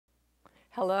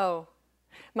Hello,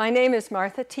 my name is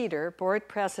Martha Teeter, Board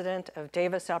President of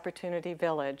Davis Opportunity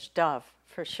Village, DOVE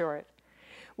for short.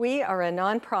 We are a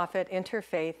nonprofit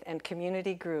interfaith and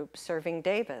community group serving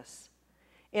Davis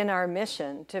in our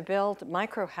mission to build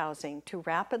microhousing to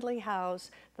rapidly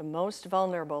house the most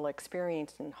vulnerable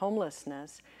experiencing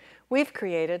homelessness. We've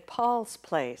created Paul's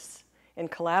Place in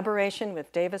collaboration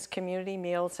with Davis Community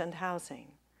Meals and Housing.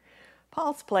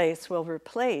 Paul's Place will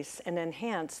replace and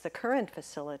enhance the current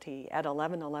facility at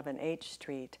 1111 H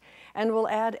Street and will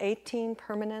add 18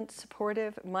 permanent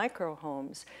supportive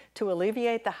microhomes to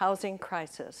alleviate the housing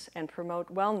crisis and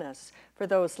promote wellness for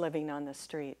those living on the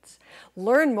streets.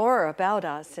 Learn more about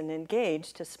us and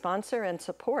engage to sponsor and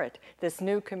support this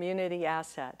new community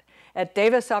asset at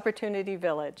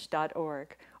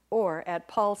davisopportunityvillage.org or at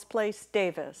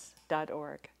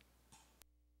paulsplacedavis.org.